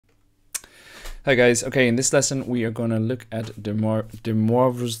Hi guys, okay, in this lesson we are going to look at De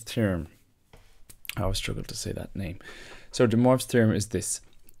Moivre's theorem. I always struggle to say that name. So De Moivre's theorem is this.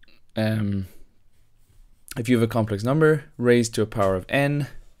 If you have a complex number raised to a power of n,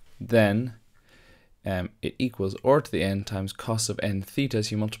 then it equals r to the n times cos of n theta, so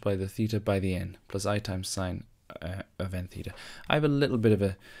you multiply the theta by the n, plus I times sine of n theta. I have a little bit of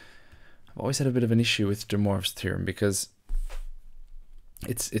I've always had a bit of an issue with De Moivre's theorem because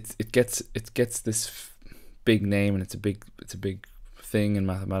it gets this big name, and it's a big thing in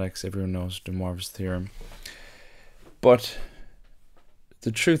mathematics. Everyone knows De Moivre's theorem. But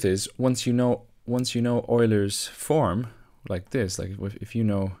the truth is, once you know Euler's form like this, like if you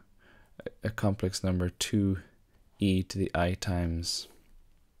know a complex number 2e to the I times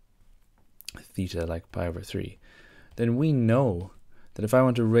theta, like pi over 3, then we know that if I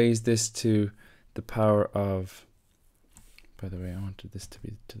want to raise this to the power of, by the way, I wanted this to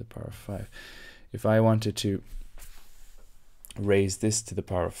be to the power of 5. If I wanted to raise this to the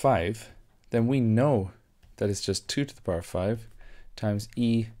power of 5, then we know that it's just 2 to the power of 5 times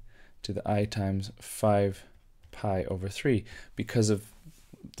e to the I times 5 pi over 3 because of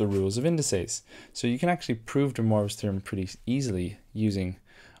the rules of indices. So you can actually prove De Moivre's theorem pretty easily using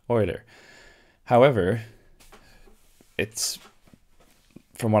Euler. However, it's,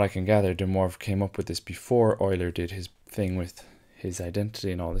 from what I can gather, De Moivre came up with this before Euler did his thing with his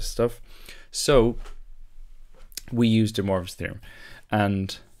identity and all this stuff. So we use De Moivre's theorem,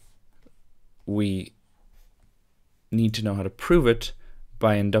 and we need to know how to prove it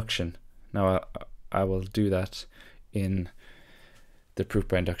by induction. Now I will do that in the proof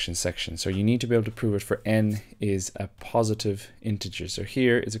by induction section. So you need to be able to prove it for n is a positive integer. So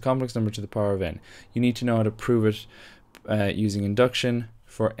here is a complex number to the power of n. You need to know how to prove it using induction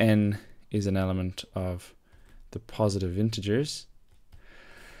for n is an element of the positive integers.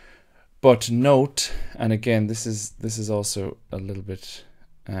 But note, and again, this is also a little bit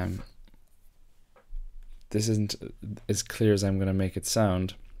this isn't as clear as I'm going to make it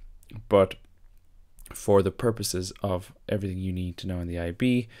sound, but for the purposes of everything you need to know in the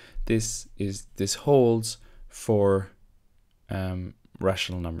IB, this holds for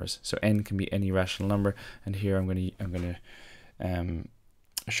rational numbers. So n can be any rational number, and here I'm going to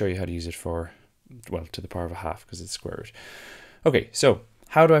show you how to use it for, well, to the power of a half, because it's square root. Okay, so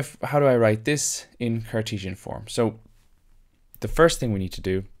how do I write this in Cartesian form? So the first thing we need to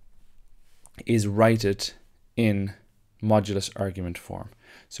do is write it in modulus argument form.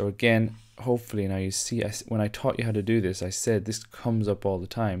 So again, hopefully now you see, when I taught you how to do this, I said this comes up all the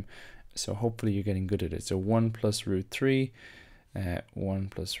time. So hopefully you're getting good at it. So 1 plus root 3, 1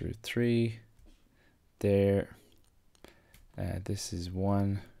 plus root 3, there. This is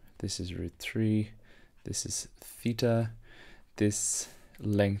 1, this is root 3, this is theta. This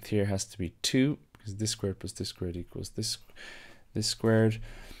length here has to be 2, because this squared plus this squared equals this squared.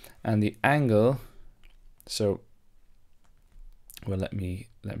 And the angle, so, well, let me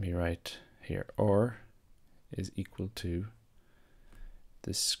write here, r is equal to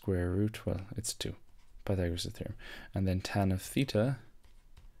the square root, well, it's 2, Pythagoras' theorem. And then tan of theta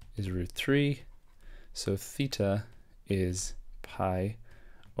is root 3, so theta is pi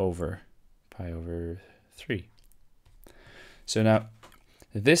over 3. So now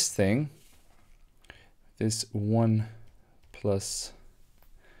this thing, this 1 plus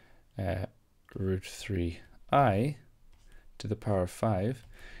root 3i to the power of 5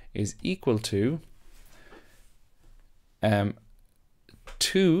 is equal to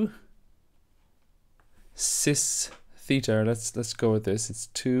 2 cis theta. Let's go with this. It's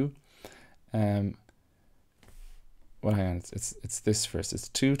 2 well, hang on, it's this first. It's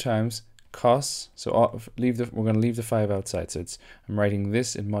 2 times cos, so we're going to leave the 5 outside. So I'm writing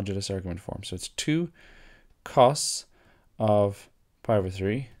this in modulus argument form. So it's 2 cos of pi over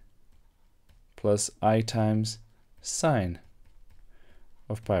 3 plus I times sine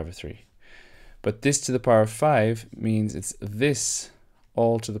of pi over 3. But this to the power of 5 means it's this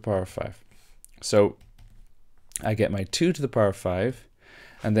all to the power of 5. So I get my 2 to the power of 5,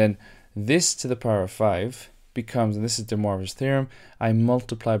 and then this to the power of 5 becomes, and this is De Moivre's theorem, I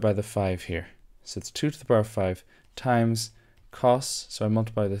multiply by the 5 here. So it's 2 to the power of 5 times cos, so I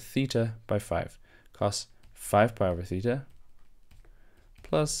multiply the theta by 5. Cos 5 pi over theta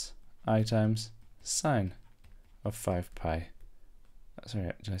plus I times sine of 5 pi. Sorry,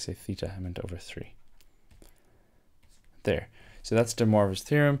 did I say theta? I meant over 3. There. So that's De Moivre's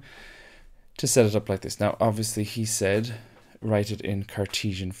theorem to set it up like this. Now, obviously, he said write it in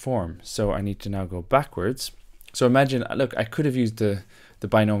Cartesian form. So I need to now go backwards. So imagine, look, I could have used the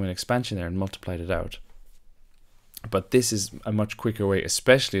binomial expansion there and multiplied it out. But this is a much quicker way,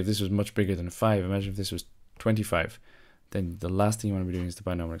 especially if this was much bigger than 5. Imagine if this was 25. Then the last thing you want to be doing is the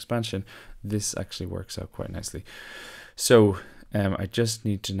binomial expansion. This actually works out quite nicely. So I just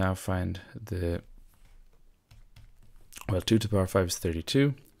need to now find the, well, 2 to the power 5 is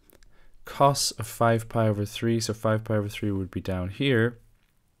 32. Cos of 5 pi over 3, so 5 pi over 3 would be down here.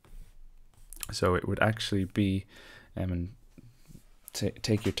 So it would actually be, and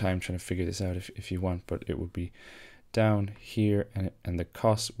take your time trying to figure this out if you want, but it would be down here, and the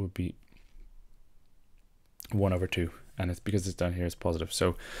cos would be 1 over 2, and it's because it's down here, it's positive.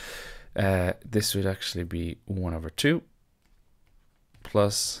 So this would actually be 1 over 2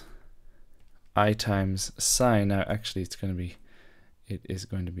 plus I times sine. Now actually it is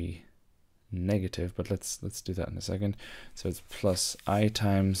going to be negative, but let's do that in a second. So it's plus I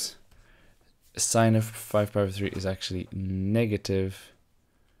times sine of 5 pi over 3 is actually negative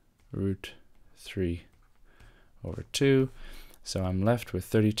root 3 over 2. So I'm left with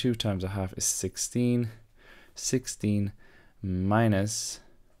 32 times a half is 16. 16 minus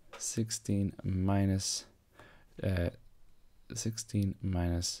 16 minus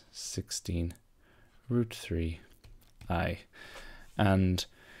 16 root 3 I. And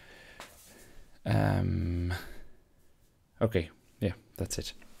okay, yeah, that's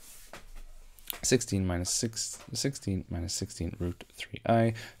it. 16 minus 16 root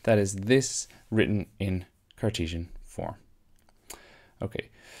 3i. That is this written in Cartesian form. Okay.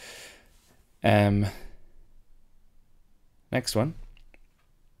 Next one.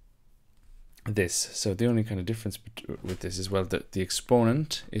 This. So the only kind of difference with this is, well, the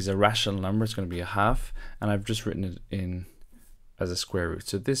exponent is a rational number. It's going to be a half, and I've just written it in as a square root.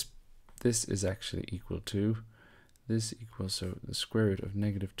 So this is actually equal to, this equals, so the square root of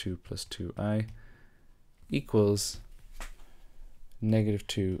negative 2 plus 2i equals negative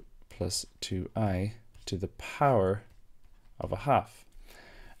 2 plus 2i to the power of a half.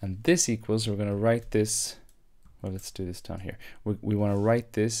 And this equals, we're going to write this, well, let's do this down here. We want to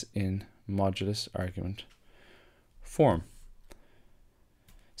write this in modulus argument form.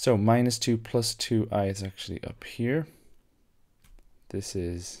 So minus 2 plus 2i is actually up here. This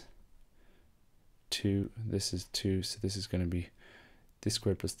is 2, this is 2, so this is going to be this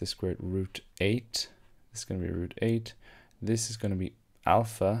squared plus this squared, root 8. This is going to be root 8. This is going to be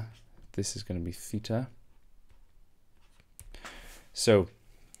alpha. This is going to be theta. So,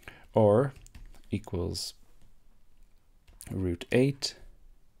 or equals root 8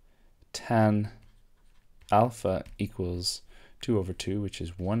 tan alpha equals 2 over 2, which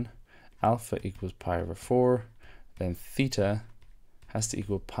is 1. Alpha equals pi over 4. Then theta has to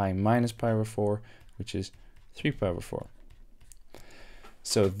equal pi minus pi over 4, which is 3 pi over 4.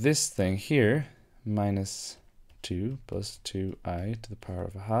 So this thing here, minus 2 plus 2i to the power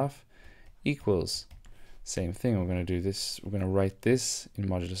of a half, equals, same thing, we're going to do this, we're going to write this in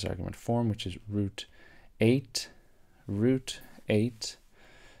modulus argument form, which is root 8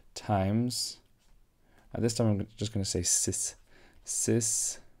 times, this time I'm just going to say cis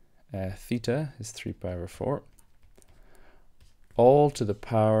theta is 3 pi over 4, all to the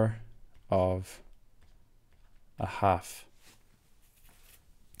power of a half.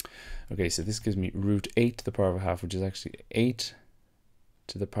 Okay, so this gives me root 8 to the power of a half, which is actually 8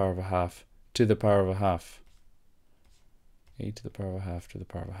 to the power of a half to the power of a half. 8 to the power of a half to the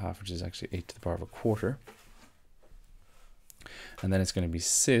power of a half, which is actually 8 to the power of a quarter. And then it's going to be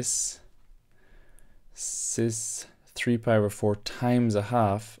cis 3 pi over 4 times a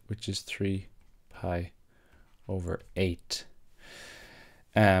half, which is 3 pi over 8.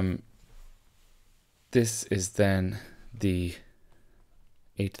 This is then the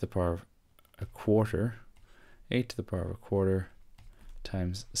 8 to the power of a quarter, 8 to the power of a quarter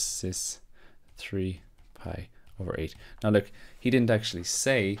times cis 3 pi over 8. Now look, he didn't actually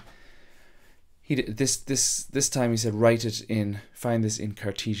say, this time he said write it in, find this in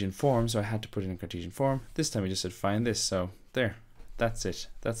Cartesian form, so I had to put it in Cartesian form. This time he just said find this, so there, that's it.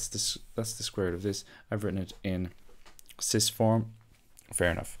 That's the square root of this. I've written it in cis form.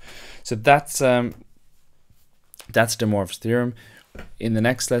 Fair enough. So that's De Moivre's theorem. In the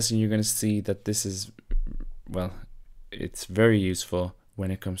next lesson, you're going to see that this is, well, it's very useful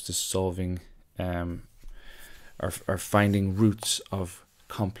when it comes to solving or finding roots of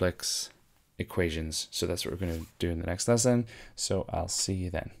complex equations. So that's what we're going to do in the next lesson. So I'll see you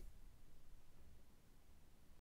then.